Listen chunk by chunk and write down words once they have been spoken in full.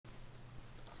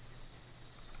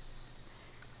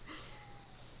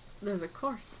There's a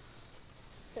course.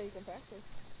 So you can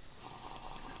practice.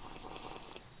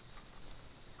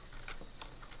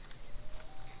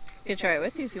 You can try it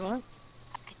with you if you want.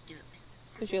 I could do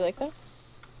it. Would you like that?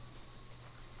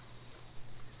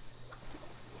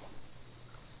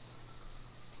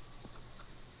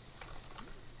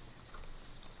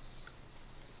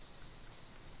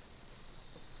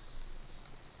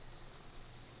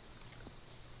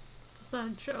 Just thought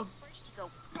I'd show. First you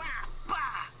go, bah, bah.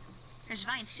 There's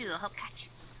vines too, they'll help catch you.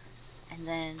 And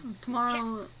then...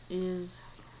 Tomorrow is...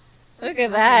 Look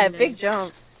at that, big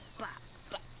jump. Bah,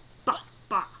 bah. Bah,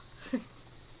 bah.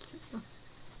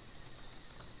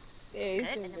 Yeah, he's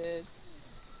Good, doing and good.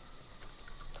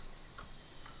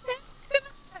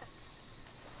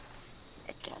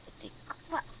 Get out the thing.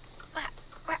 Bah, bah,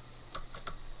 bah.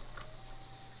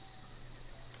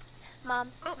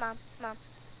 Mom.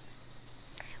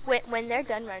 When they're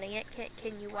done running it,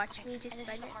 can you watch me just And this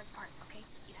run is the it? hard part, okay?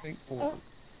 You have Thankful.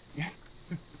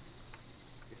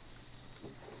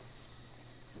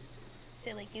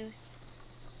 Silly goose.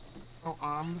 Oh,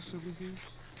 I'm the silly goose?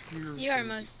 You're You are silly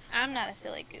most. I'm not a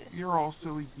silly goose. goose. You're all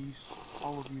silly geese.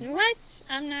 All of you. What?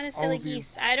 I'm not a silly of you.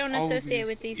 geese. I don't All of associate you.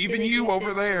 with these Even silly you gooses.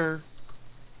 over there.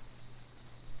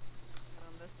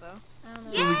 On this though. I don't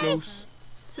know. Silly ghost.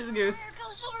 Silly goose. There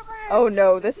goes Silverberg. Oh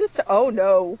no, this is. Oh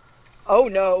no. Oh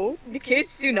no. The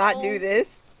kids do not do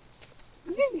this.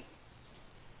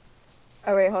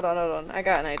 Oh wait, hold on. I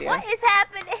got an idea. What is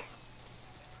happening?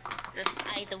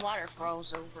 The water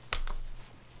froze over.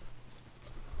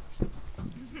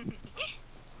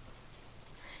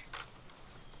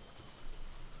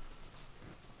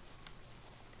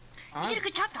 You did a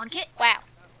good job, Don Kit. Wow.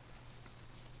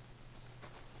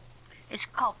 It's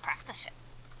called practicing.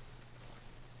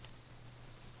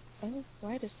 Oh,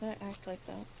 why does that act like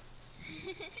that?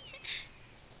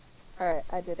 Alright,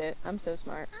 I did it. I'm so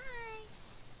smart.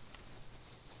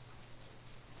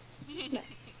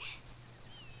 Nice.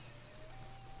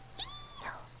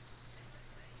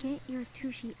 Get your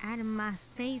tushy out of my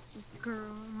face,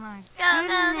 girl. My Go,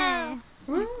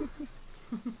 goodness.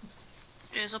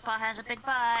 Drizzlepaw has a big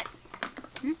butt.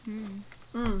 Mm-hmm.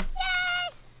 Mm.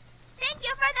 Yay! Thank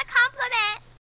you for the compliment.